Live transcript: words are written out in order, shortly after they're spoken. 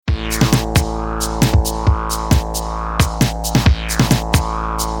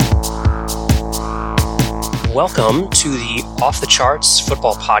Welcome to the Off the Charts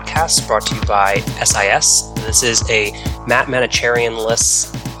football podcast brought to you by SIS. This is a Matt Manicherian-less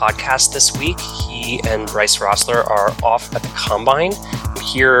podcast this week. He and Bryce Rossler are off at the Combine. I'm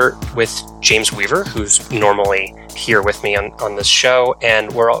here with James Weaver, who's normally here with me on this show, and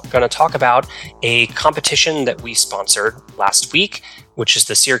we're going to talk about a competition that we sponsored last week, which is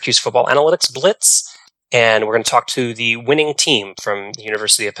the Syracuse Football Analytics Blitz. And we're going to talk to the winning team from the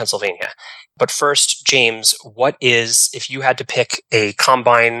University of Pennsylvania. But first, James, if you had to pick a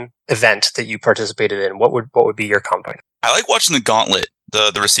Combine event that you participated in, what would be your Combine? I like watching the gauntlet,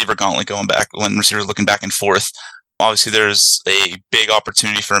 the receiver gauntlet going back, when receivers looking back and forth. Obviously, there's a big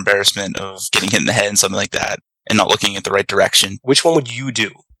opportunity for embarrassment of getting hit in the head and something like that and not looking at the right direction. Which one would you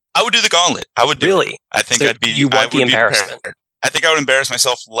do? I would do the gauntlet. I would do Really? It. I think You want the embarrassment. I think I would embarrass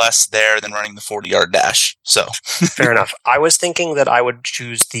myself less there than running the 40-yard dash. So Fair enough. I was thinking that I would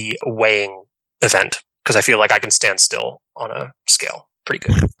choose the weighing event because I feel like I can stand still on a scale pretty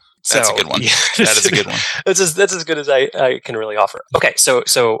good. That's a good one. Yeah. That is a good one. That's as good as I can really offer. Okay, so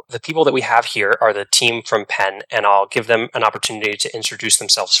the people that we have here are the team from Penn, and I'll give them an opportunity to introduce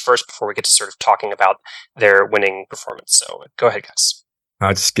themselves first before we get to sort of talking about their winning performance. So go ahead, guys.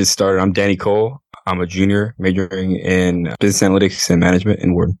 I'll just get started. I'm Danny Cole. I'm a junior majoring in business analytics and management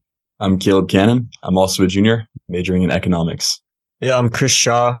in Wharton. I'm Caleb Cannon. I'm also a junior majoring in economics. Yeah, I'm Chris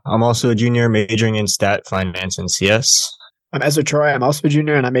Shaw. I'm also a junior majoring in stat, finance, and CS. I'm Ezra Troy. I'm also a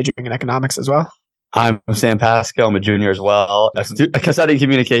junior and I'm majoring in economics as well. I'm Sam Pascal. I'm a junior as well. I studied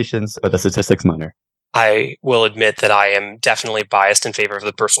communications with a statistics minor. I will admit that I am definitely biased in favor of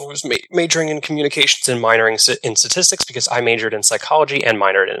the person who's majoring in communications and minoring in statistics because I majored in psychology and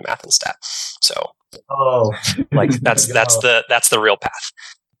minored in math and stat. So, that's the real path.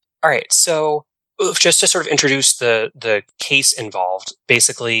 All right, so just to sort of introduce the case involved,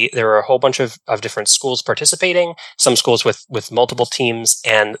 basically there are a whole bunch of different schools participating, some schools with multiple teams,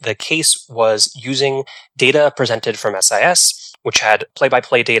 and the case was using data presented from SIS, which had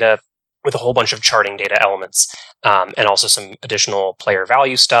play-by-play data with a whole bunch of charting data elements, and also some additional player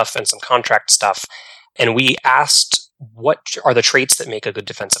value stuff and some contract stuff. And we asked, what are the traits that make a good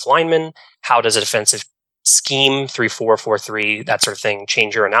defensive lineman? How does a defensive scheme, 3-4, 4-3, that sort of thing,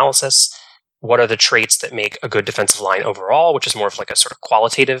 change your analysis? What are the traits that make a good defensive line overall, which is more of like a sort of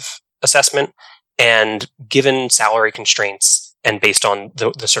qualitative assessment? And given salary constraints and based on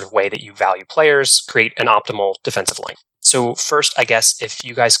the sort of way that you value players, create an optimal defensive line. So first, I guess, if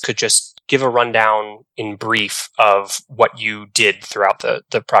you guys could just give a rundown in brief of what you did throughout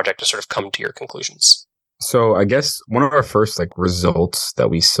the project to sort of come to your conclusions. So I guess one of our first results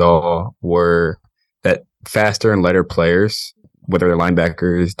that we saw were that faster and lighter players, whether they're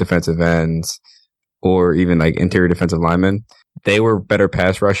linebackers, defensive ends, or even interior defensive linemen, they were better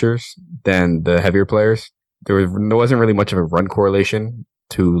pass rushers than the heavier players. There wasn't really much of a run correlation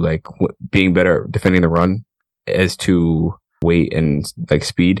to being better defending the run as to weight and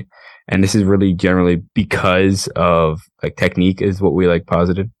speed. And this is really generally because of technique is what we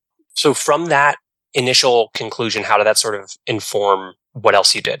posited. So from that initial conclusion, how did that sort of inform what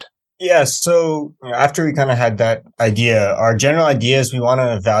else you did? Yeah, so after we kind of had that idea, our general idea is we want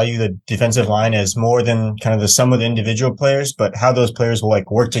to value the defensive line as more than kind of the sum of the individual players, but how those players will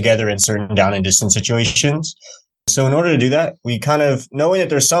work together in certain down and distance situations. So in order to do that, we kind of, knowing that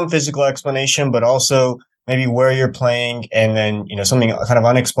there's some physical explanation, but also maybe where you're playing, and then, something kind of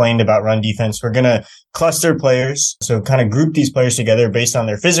unexplained about run defense, we're going to cluster players. So kind of group these players together based on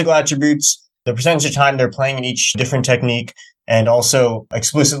their physical attributes, the percentage of time they're playing in each different technique, and also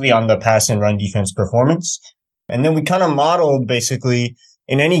explicitly on the pass and run defense performance. And then we kind of modeled basically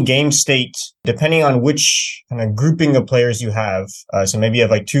in any game state, depending on which kind of grouping of players you have. So maybe you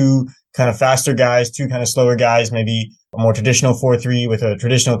have two kind of faster guys, two kind of slower guys, maybe a more traditional 4-3 with a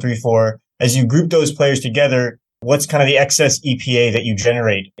traditional 3-4. As you group those players together, what's kind of the excess EPA that you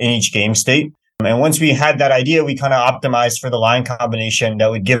generate in each game state? And once we had that idea, we kind of optimized for the line combination that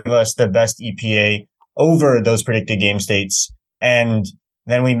would give us the best EPA over those predicted game states. And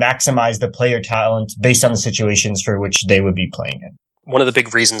then we maximize the player talent based on the situations for which they would be playing in. One of the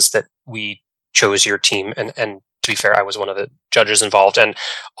big reasons that we chose your team, and to be fair, I was one of the judges involved, and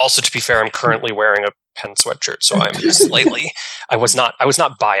also to be fair, I'm currently wearing a Penn sweatshirt, so I'm slightly, I was not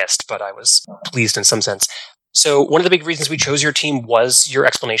biased, but I was pleased in some sense. So one of the big reasons we chose your team was your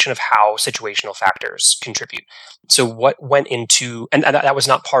explanation of how situational factors contribute. So what went into, and that was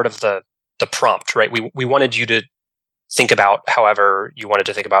not part of the prompt, right? We wanted you to think about however you wanted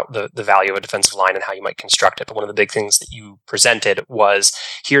to think about the value of a defensive line and how you might construct it. But one of the big things that you presented was,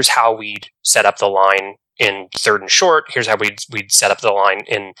 here's how we'd set up the line in third and short. Here's how we'd set up the line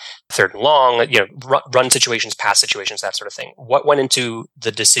in third and long, run situations, pass situations, that sort of thing. What went into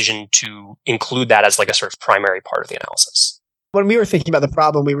the decision to include that as like a sort of primary part of the analysis? When we were thinking about the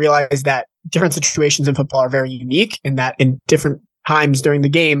problem, we realized that different situations in football are very unique in that in different times during the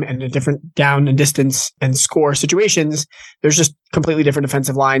game and in different down and distance and score situations, there's just completely different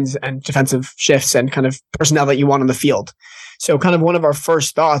defensive lines and defensive shifts and kind of personnel that you want on the field. So kind of one of our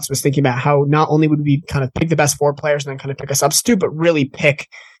first thoughts was thinking about how not only would we kind of pick the best 4 players and then kind of pick a substitute, but really pick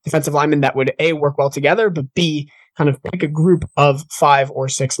defensive linemen that would A, work well together, but B, kind of pick a group of 5 or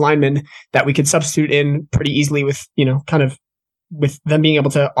 6 linemen that we could substitute in pretty easily with, kind of with them being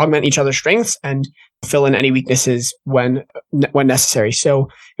able to augment each other's strengths and fill in any weaknesses when necessary. So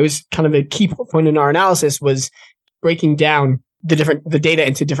it was kind of a key point in our analysis was breaking down the data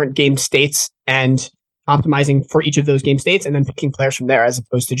into different game states and optimizing for each of those game states and then picking players from there, as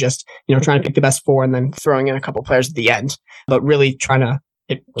opposed to just, trying to pick the best 4 and then throwing in a couple players at the end, but really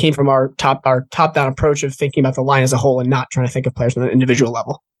it came from our top-down approach of thinking about the line as a whole and not trying to think of players on an individual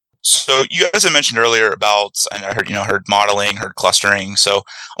level. So you guys had mentioned earlier about, and I heard modeling, heard clustering. So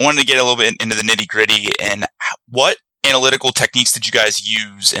I wanted to get a little bit into the nitty gritty and what analytical techniques did you guys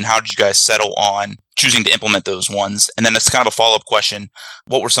use and how did you guys settle on choosing to implement those ones? And then it's kind of a follow-up question.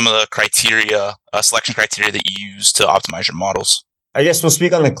 What were some of the criteria, selection criteria that you used to optimize your models? I guess we'll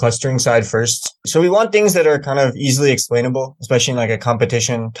speak on the clustering side first. So we want things that are kind of easily explainable, especially in like a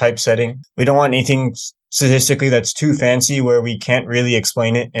competition type setting. We don't want anything statistically that's too fancy where we can't really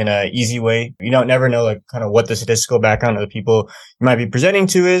explain it in an easy way. You don't never know like kind of what the statistical background of the people you might be presenting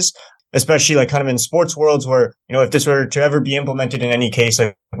to is, especially like kind of in sports worlds where, if this were to ever be implemented in any case,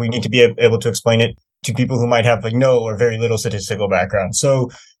 like we need to be able to explain it to people who might have like no or very little statistical background. So,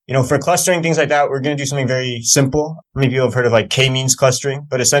 for clustering, things like that, we're going to do something very simple. Maybe you've heard of like k-means clustering,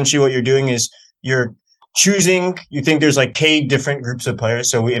 but essentially what you're doing is you're choosing, you think there's like k different groups of players.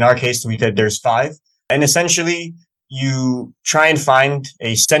 So in our case, we said there's 5. And essentially you try and find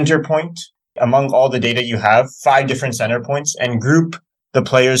a center point among all the data you have, 5 different center points, and group the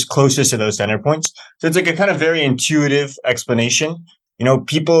players closest to those center points. So it's like a kind of very intuitive explanation.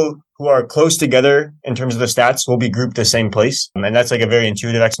 People who are close together in terms of the stats will be grouped the same place. And that's like a very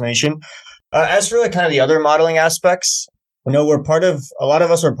intuitive explanation. As for like kind of the other modeling aspects, a lot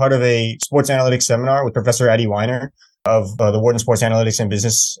of us are part of a sports analytics seminar with Professor Addie Weiner of the Wharton Sports Analytics and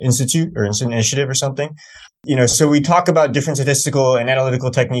Business Institute or Initiative or something. So we talk about different statistical and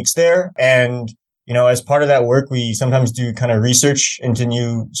analytical techniques there. And, as part of that work, we sometimes do kind of research into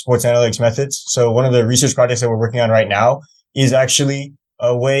new sports analytics methods. So one of the research projects that we're working on right now is actually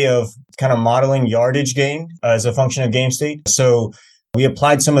a way of kind of modeling yardage gain as a function of game state. So we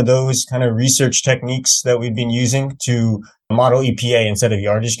applied some of those kind of research techniques that we've been using to model EPA instead of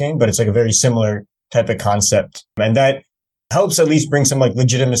yardage gain, but it's like a very similar type of concept. And that helps at least bring some like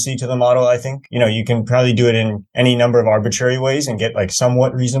legitimacy to the model, I think. You can probably do it in any number of arbitrary ways and get like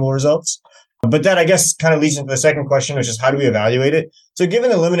somewhat reasonable results. But that, I guess, kind of leads into the second question, which is how do we evaluate it? So given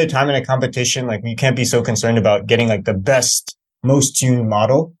the limited time in a competition, like we can't be so concerned about getting like the best, most tuned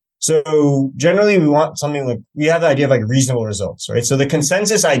model. So generally we want something like, we have the idea of like reasonable results, right? So the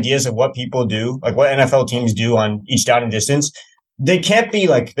consensus ideas of what people do, like what NFL teams do on each down and distance, they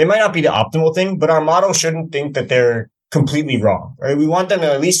might not be the optimal thing, but our model shouldn't think that they're completely wrong, right? We want them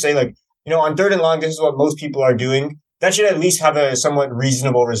to at least say like, on third and long, this is what most people are doing. That should at least have a somewhat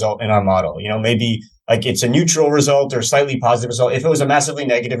reasonable result in our model. Maybe like it's a neutral result or slightly positive result. If it was a massively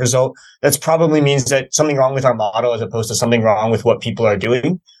negative result, that's probably means that something wrong with our model as opposed to something wrong with what people are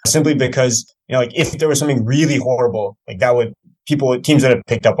doing. Simply because, like if there was something really horrible, like teams that have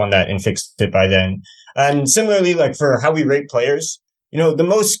picked up on that and fixed it by then. And similarly, like for how we rate players, the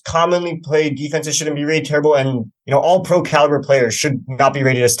most commonly played defenses shouldn't be rated terrible. And, all pro caliber players should not be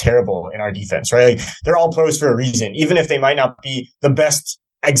rated as terrible in our defense, right? Like they're all pros for a reason. Even if they might not be the best,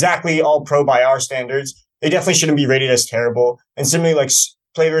 exactly all pro by our standards, they definitely shouldn't be rated as terrible. And similarly, like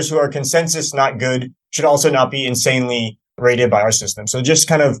players who are consensus not good should also not be insanely rated by our system. So just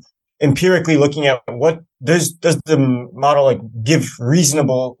kind of empirically looking at what does the model like give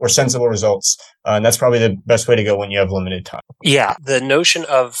reasonable or sensible results. And that's probably the best way to go when you have limited time. Yeah, the notion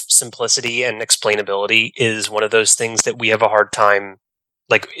of simplicity and explainability is one of those things that we have a hard time.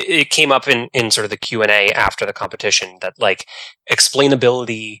 Like it came up in sort of the Q&A after the competition that like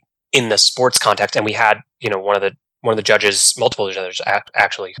explainability in the sports context, and we had one of the judges, multiple judges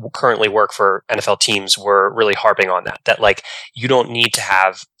actually currently work for NFL teams, were really harping on that like you don't need to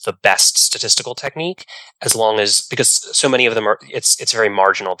have the best statistical technique because so many of them it's very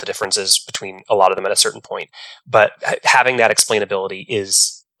marginal, the differences between a lot of them at a certain point. But having that explainability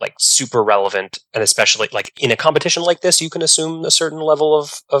is like super relevant, and especially like in a competition like this, you can assume a certain level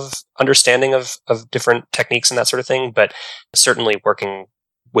of understanding of different techniques and that sort of thing. But certainly working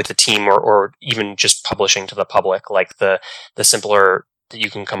with a team or even just publishing to the public, like the simpler that you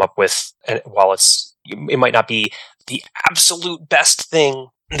can come up with, and while it might not be the absolute best thing,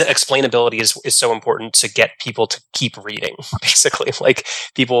 the explainability is so important to get people to keep reading. Basically, like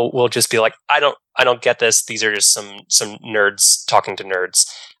people will just be like, I don't get this. These are just some nerds talking to nerds,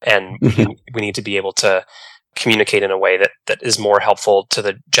 and we need to be able to communicate in a way that is more helpful to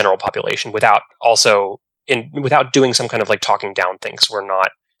the general population without doing some kind of like talking down things. We're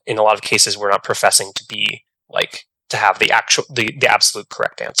not, in a lot of cases, we're not professing to be like to have the absolute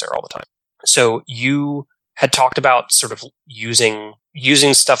correct answer all the time. So you had talked about sort of using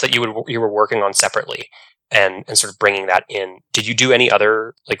stuff that you were working on separately and sort of bringing that in. Did you do any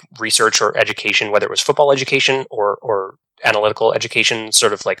other like research or education, whether it was football education or analytical education,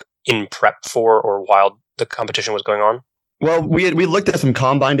 sort of like in prep for or while the competition was going on? Well, we looked at some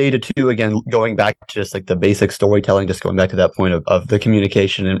combine data too, again, going back to just like the basic storytelling, just going back to that point of the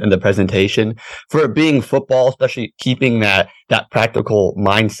communication and the presentation. For it being football, especially keeping that practical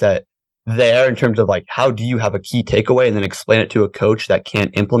mindset there in terms of like, how do you have a key takeaway and then explain it to a coach that can't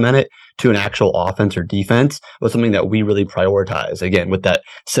implement it to an actual offense or defense was something that we really prioritize. Again, with that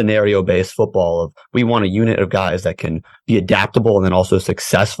scenario-based football of we want a unit of guys that can be adaptable and then also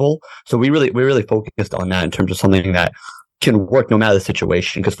successful. So we really focused on that in terms of something that can work no matter the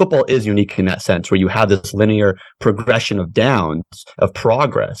situation, because football is unique in that sense where you have this linear progression of downs of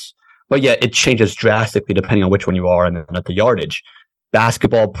progress, but yet it changes drastically depending on which one you are and then at the yardage.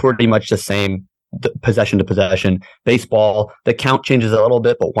 Basketball, pretty much the same possession to possession. Baseball, the count changes a little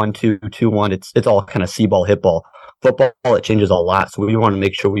bit, but 1-2, 2-1, it's all kind of see-ball, hit ball. Football, it changes a lot. So we want to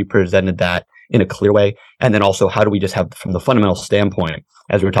make sure we presented that in a clear way. And then also, how do we just have, from the fundamental standpoint,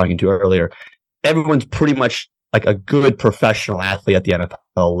 as we were talking to earlier, everyone's pretty much like a good professional athlete at the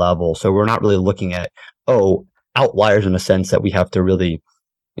NFL level. So we're not really looking at, outliers in a sense that we have to really,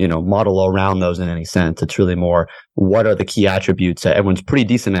 model around those in any sense. It's really more, what are the key attributes that everyone's pretty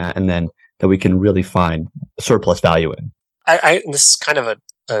decent at, and then that we can really find surplus value in. This is kind of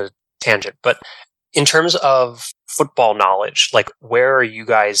a tangent, but in terms of football knowledge, like where are you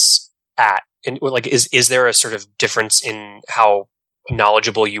guys at? And like, is there a sort of difference in how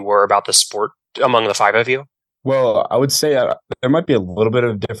knowledgeable you were about the sport among the five of you? Well, I would say there might be a little bit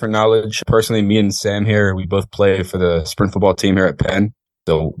of different knowledge. Personally, me and Sam here, we both play for the sprint football team here at Penn.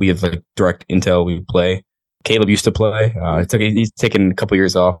 So we have like direct intel. We play. Caleb used to play. He's taken a couple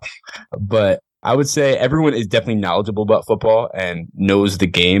years off. But I would say everyone is definitely knowledgeable about football and knows the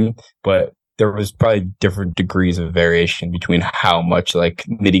game. But there was probably different degrees of variation between how much like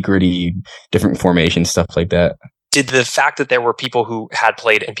nitty gritty, different formations, stuff like that. Did the fact that there were people who had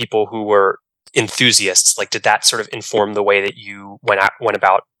played and people who were enthusiasts, like did that sort of inform the way that you went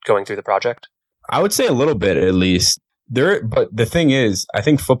about going through the project? I would say a little bit at least. But the thing is, I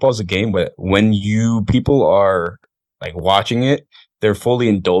think football is a game where when people are like watching it, they're fully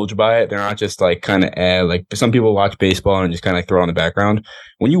indulged by it. They're not just like kind of like some people watch baseball and just kind of like throw it on the background.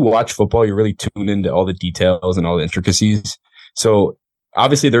 When you watch football, you're really tuned into all the details and all the intricacies. So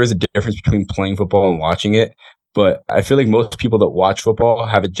obviously there is a difference between playing football and watching it. But I feel like most people that watch football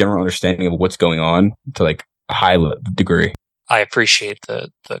have a general understanding of what's going on to like a high degree. I appreciate the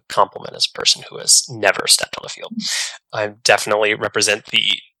compliment as a person who has never stepped on the field. I definitely represent the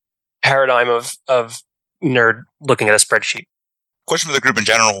paradigm of nerd looking at a spreadsheet. Question for the group in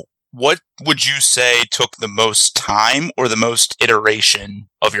general. What would you say took the most time or the most iteration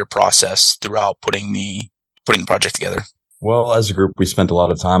of your process throughout putting the project together? Well, as a group, we spent a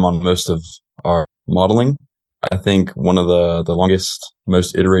lot of time on most of our modeling. I think one of the longest,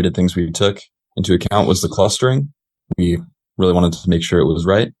 most iterated things we took into account was the clustering. We really wanted to make sure it was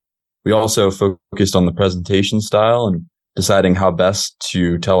right. We also focused on the presentation style and deciding how best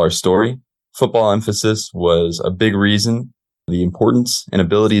to tell our story. Football emphasis was a big reason. The importance and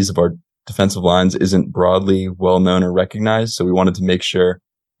abilities of our defensive lines isn't broadly well known or recognized, so we wanted to make sure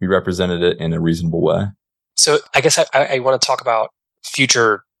we represented it in a reasonable way. So I guess I want to talk about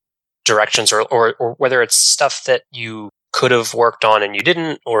future directions or whether it's stuff that you could have worked on and you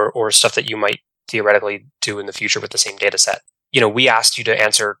didn't, or stuff that you might theoretically do in the future with the same data set. We asked you to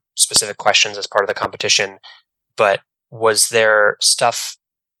answer specific questions as part of the competition, but was there stuff?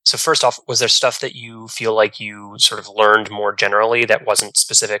 So first off, was there stuff that you feel like you sort of learned more generally that wasn't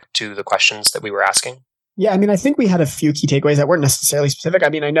specific to the questions that we were asking? Yeah, I think we had a few key takeaways that weren't necessarily specific. I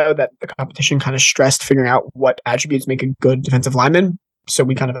know that the competition kind of stressed figuring out what attributes make a good defensive lineman, So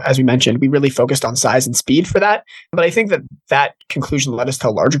we kind of, as we mentioned, we really focused on size and speed for that. But I think that conclusion led us to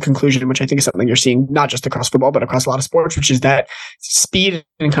a larger conclusion, which I think is something you're seeing not just across football, but across a lot of sports, which is that speed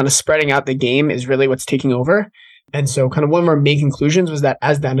and kind of spreading out the game is really what's taking over. And so kind of one of our main conclusions was that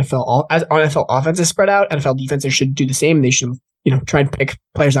as NFL offenses spread out, NFL defenses should do the same. They should, try and pick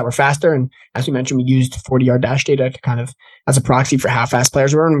players that were faster. And as we mentioned, we used 40-yard dash data to kind of as a proxy for how fast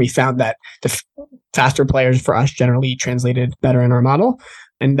players were. And we found that the faster players for us generally translated better in our model.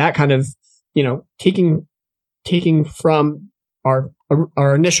 And that kind of, taking from our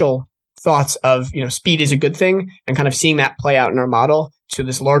initial thoughts of, speed is a good thing and kind of seeing that play out in our model to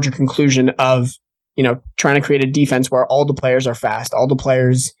this larger conclusion of, trying to create a defense where all the players are fast, all the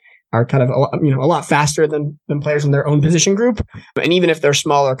players are kind of, a lot faster than players in their own position group. And even if they're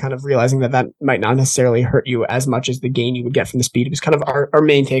smaller, kind of realizing that might not necessarily hurt you as much as the gain you would get from the speed. It was kind of our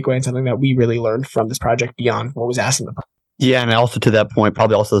main takeaway and something that we really learned from this project beyond what was asked in the project. Yeah, and also to that point,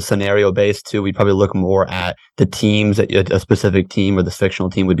 probably also scenario based too. We probably look more at the teams that a specific team or this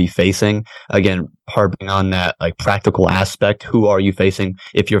fictional team would be facing. Again, harping on that like practical aspect. Who are you facing?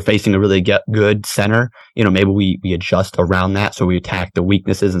 If you're facing a really good center, maybe we adjust around that. So we attack the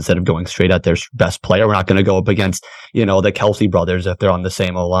weaknesses instead of going straight at their best player. We're not going to go up against, the Kelsey brothers if they're on the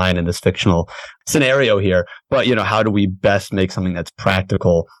same O-line in this fictional scenario here. But, how do we best make something that's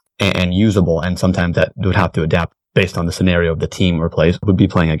practical and usable? And sometimes that would have to adapt based on the scenario of the team would be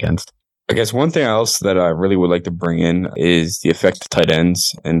playing against. I guess one thing else that I really would like to bring in is the effect of tight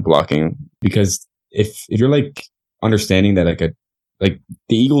ends and blocking. Because if you're like understanding that like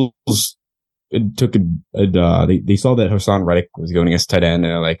the Eagles they saw that Hassan Reddick was going against tight end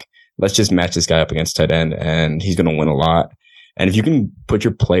and they're like, let's just match this guy up against tight end and he's going to win a lot. And if you can put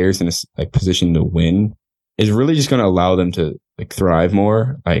your players in a position to win, it's really just going to allow them to like thrive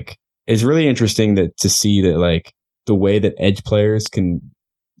more. Like it's really interesting to see that like the way that edge players can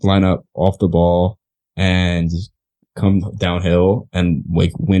line up off the ball and come downhill and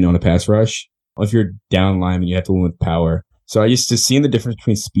like win on a pass rush. If you're down lineman, you have to win with power. So I used to seeing the difference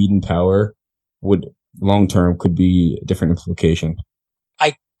between speed and power would long term could be a different implication.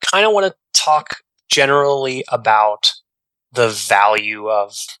 I kind of want to talk generally about the value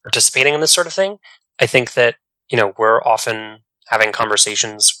of participating in this sort of thing. I think that, we're often having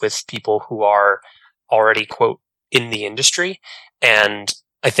conversations with people who are already, quote, in the industry. And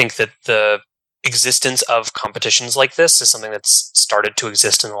I think that the existence of competitions like this is something that's started to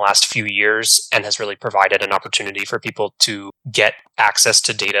exist in the last few years and has really provided an opportunity for people to get access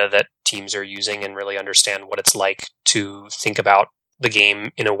to data that teams are using and really understand what it's like to think about the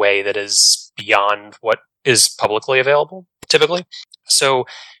game in a way that is beyond what is publicly available, typically. So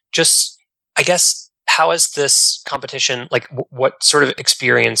just, I guess, how is this competition, like what sort of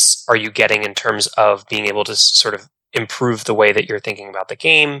experience are you getting in terms of being able to sort of improve the way that you're thinking about the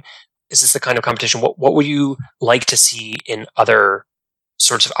game? Is this the kind of competition? What would you like to see in other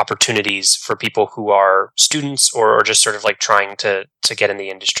sorts of opportunities for people who are students or just sort of like trying to get in the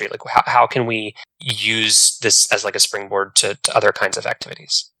industry? Like how can we use this as like a springboard to other kinds of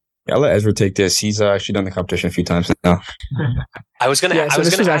activities? Yeah, I'll let Ezra take this. He's actually done the competition a few times now. I was going to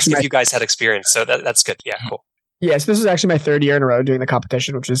ask if you guys had experience, so that's good. Yeah, cool. Yeah, so this is actually my third year in a row doing the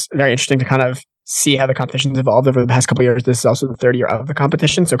competition, which is very interesting to kind of see how the competition's evolved over the past couple of years. This is also the third year of the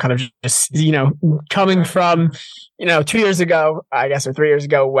competition. So kind of just, coming from, 2 years ago, I guess, or 3 years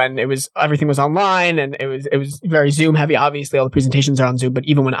ago when everything was online and it was very Zoom heavy. Obviously all the presentations are on Zoom, but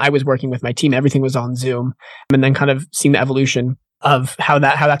even when I was working with my team, everything was on Zoom. And then kind of seeing the evolution of how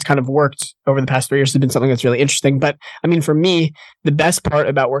that's kind of worked over the past 3 years has been something that's really interesting. But I mean, for me, the best part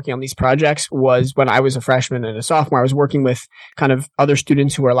about working on these projects was when I was a freshman and a sophomore, I was working with kind of other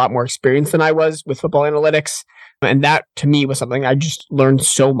students who were a lot more experienced than I was with football analytics. And that to me was something I just learned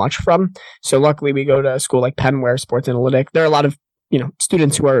so much from. So luckily we go to a school like Penn where sports analytics, there are a lot of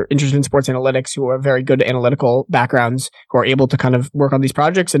students who are interested in sports analytics, who are very good at analytical backgrounds, who are able to kind of work on these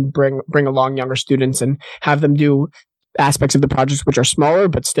projects and bring along younger students and have them do aspects of the projects which are smaller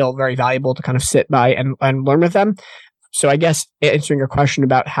but still very valuable to kind of sit by and learn with them. So I guess answering your question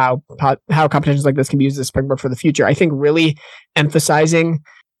about how competitions like this can be used as a springboard for the future, I think really emphasizing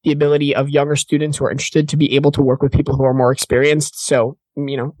the ability of younger students who are interested to be able to work with people who are more experienced. So,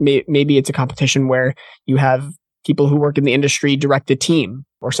 maybe it's a competition where you have people who work in the industry direct a team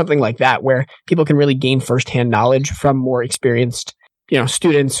or something like that, where people can really gain firsthand knowledge from more experienced,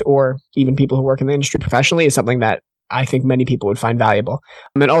 students or even people who work in the industry professionally is something that I think many people would find valuable.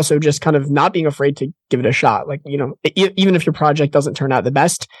 And also just kind of not being afraid to give it a shot. Like, even if your project doesn't turn out the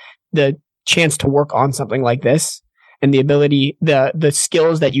best, the chance to work on something like this and the ability, the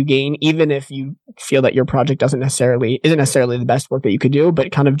skills that you gain, even if you feel that your project isn't necessarily the best work that you could do,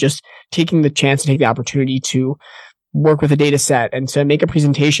 but kind of just taking the chance to take the opportunity to work with a data set and to make a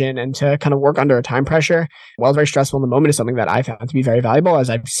presentation and to kind of work under a time pressure, while very stressful in the moment, is something that I found to be very valuable as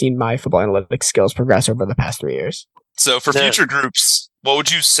I've seen my football analytics skills progress over the past 3 years. So for future groups, what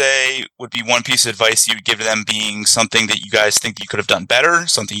would you say would be one piece of advice you would give to them, being something that you guys think you could have done better,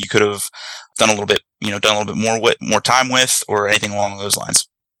 something you could have done a little bit more time with, or anything along those lines?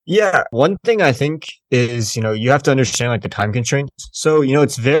 Yeah. One thing I think is, you have to understand like the time constraints. So,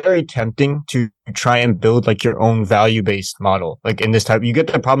 it's very tempting to try and build like your own value-based model. Like in this type, you get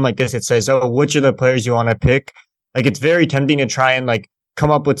the problem like this. It says, oh, which of the players you want to pick? Like it's very tempting to try and like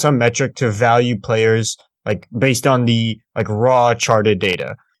come up with some metric to value players like based on the like raw charted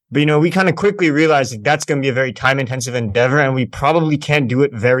data. But, we kind of quickly realized that that's going to be a very time intensive endeavor, and we probably can't do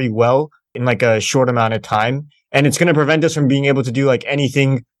it very well in like a short amount of time. And it's going to prevent us from being able to do like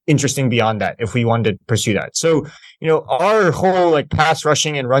anything interesting beyond that if we wanted to pursue that. So, our whole like pass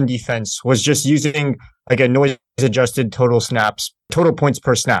rushing and run defense was just using like a noise adjusted total points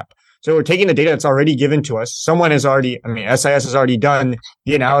per snap. So we're taking the data that's already given to us. SIS has already done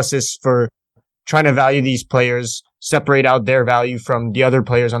the analysis for trying to value these players, separate out their value from the other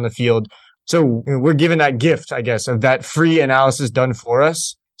players on the field. So we're given that gift, I guess, of that free analysis done for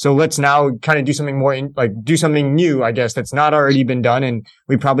us. So let's now kind of do something more, do something new, I guess, that's not already been done, and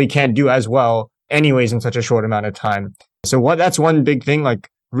we probably can't do as well anyways in such a short amount of time. So that's one big thing, like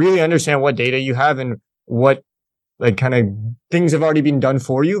really understand what data you have and what like kind of things have already been done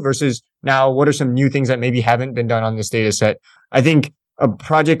for you versus now what are some new things that maybe haven't been done on this data set. I think a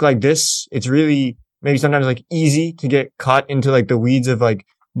project like this, it's really maybe sometimes like easy to get caught into like the weeds of like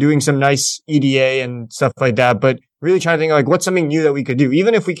doing some nice EDA and stuff like that, but really trying to think like what's something new that we could do,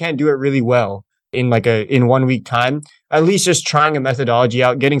 even if we can't do it really well in 1 week time, at least just trying a methodology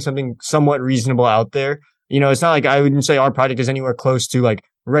out, getting something somewhat reasonable out there. It's not like I wouldn't say our project is anywhere close to like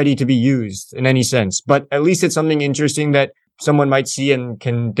ready to be used in any sense, but at least it's something interesting that someone might see and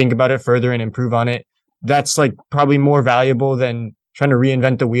can think about it further and improve on it. That's like probably more valuable than trying to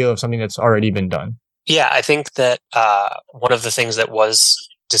reinvent the wheel of something that's already been done. Yeah, I think that one of the things that was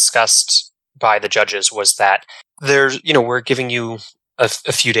discussed by the judges was that we're giving you a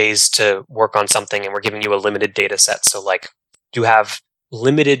few days to work on something, and we're giving you a limited data set. So like you have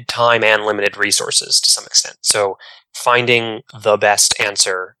limited time and limited resources to some extent. So finding the best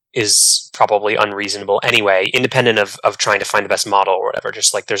answer is probably unreasonable anyway, independent of trying to find the best model or whatever.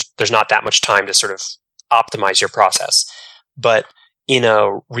 Just like there's not that much time to sort of optimize your process. But in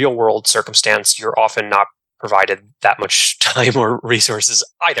a real world circumstance, you're often not provided that much time or resources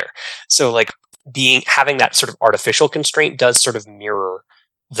either. So like having that sort of artificial constraint does sort of mirror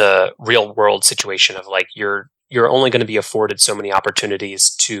the real world situation of like you're only going to be afforded so many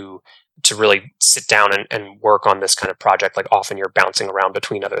opportunities to really sit down and work on this kind of project. Like often you're bouncing around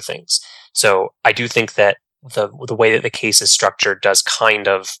between other things. So I do think that the way that the case is structured does kind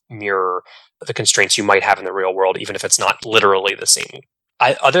of mirror the constraints you might have in the real world, even if it's not literally the same.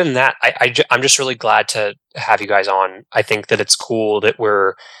 Other than that, I'm just really glad to have you guys on. I think that it's cool that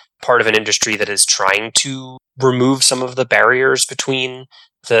we're part of an industry that is trying to remove some of the barriers between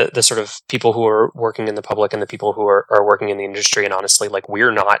the sort of people who are working in the public and the people who are working in the industry. And honestly, like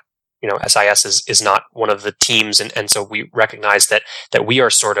we're not, SIS is not one of the teams. And so we recognize that we are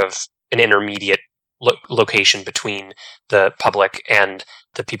sort of an intermediate location between the public and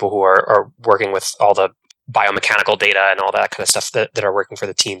the people who are working with all the biomechanical data and all that kind of stuff that are working for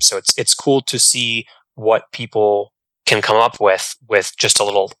the team. So it's cool to see what people can come up with just a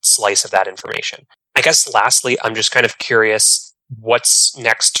little slice of that information. I guess lastly, I'm just kind of curious what's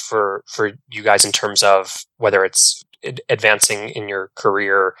next for you guys in terms of whether it's advancing in your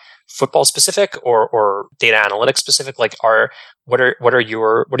career, football specific or data analytics specific. Like what are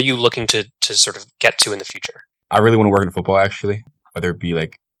you looking to sort of get to in the future? I really want to work in football, actually, whether it be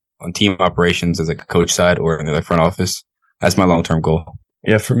like on team operations as like a coach side or in the front office. That's my long-term goal.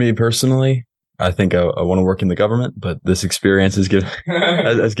 Yeah, for me personally, I think I want to work in the government, but this experience has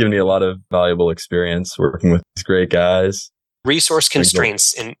given me a lot of valuable experience working with these great guys. Resource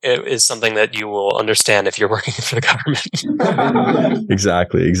constraints is something that you will understand if you're working for the government.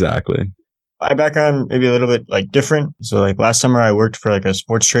 Exactly. My background maybe a little bit like different. So like last summer I worked for like a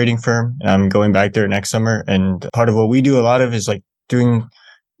sports trading firm, and I'm going back there next summer. And part of what we do a lot of is like doing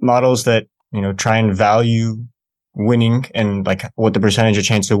models that, try and value winning and like what the percentage of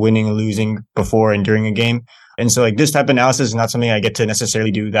chance of winning and losing before and during a game. And so like this type of analysis is not something I get to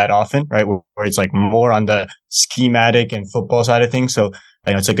necessarily do that often, right? Where it's like more on the schematic and football side of things. So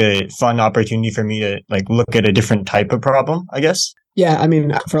it's like a fun opportunity for me to like look at a different type of problem, I guess. Yeah, I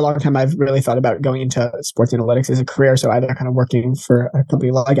mean, for a long time, I've really thought about going into sports analytics as a career. So either kind of working for a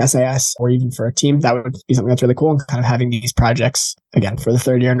company like SAS or even for a team, that would be something that's really cool. And kind of having these projects, again, for the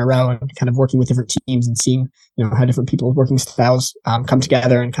third year in a row and kind of working with different teams and seeing, how different people's working styles come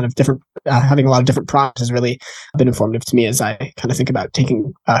together and kind of different, having a lot of different prompts has really been informative to me as I kind of think about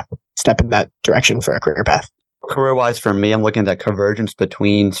taking a step in that direction for a career path. Career-wise, for me, I'm looking at that convergence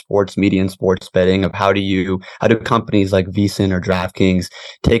between sports media and sports betting of how do companies like VSiN or DraftKings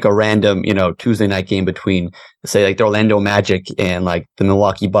take a random, Tuesday night game between, say, like the Orlando Magic and like the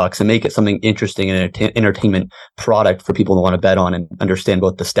Milwaukee Bucks and make it something interesting and entertainment product for people to want to bet on and understand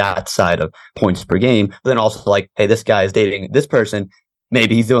both the stats side of points per game, but then also like, hey, this guy is dating this person.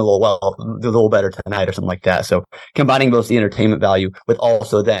 Maybe he's doing a little better tonight or something like that. So combining both the entertainment value with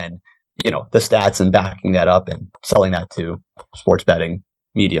also then the stats and backing that up and selling that to sports betting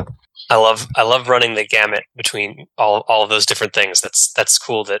media. I love running the gamut between all of those different things. That's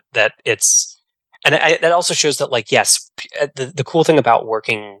cool that it's, and that also shows that, like, yes, the cool thing about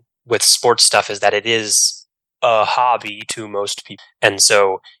working with sports stuff is that it is a hobby to most people. And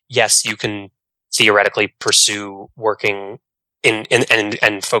so, yes, you can theoretically pursue working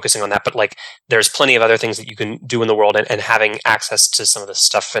and focusing on that, but like there's plenty of other things that you can do in the world, and having access to some of this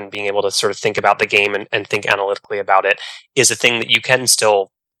stuff and being able to sort of think about the game and think analytically about it is a thing that you can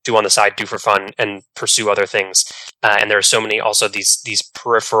still do on the side, do for fun, and pursue other things. And there are so many also these not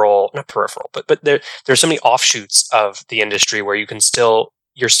peripheral, but there's so many offshoots of the industry where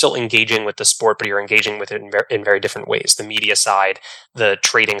you're still engaging with the sport, but you're engaging with it in very different ways. The media side, the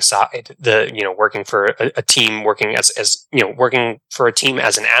trading side, working for a team, working working for a team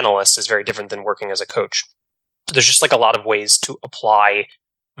as an analyst is very different than working as a coach. There's just like a lot of ways to apply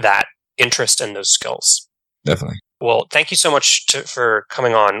that interest and those skills. Definitely. Well, thank you so much for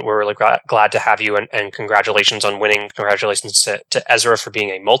coming on. We're really glad to have you, and congratulations on winning. Congratulations to Ezra for being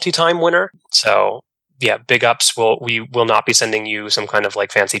a multi-time winner. So, yeah, big ups. We will not be sending you some kind of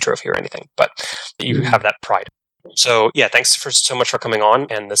like fancy trophy or anything, but you have that pride. So yeah, thanks so much for coming on,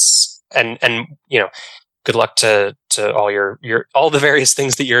 and good luck to all your all the various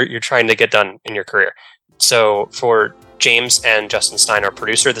things that you're trying to get done in your career. So for James and Justin Stein, our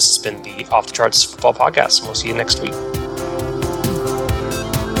producer, this has been the Off the Charts Football Podcast, and we'll see you next week.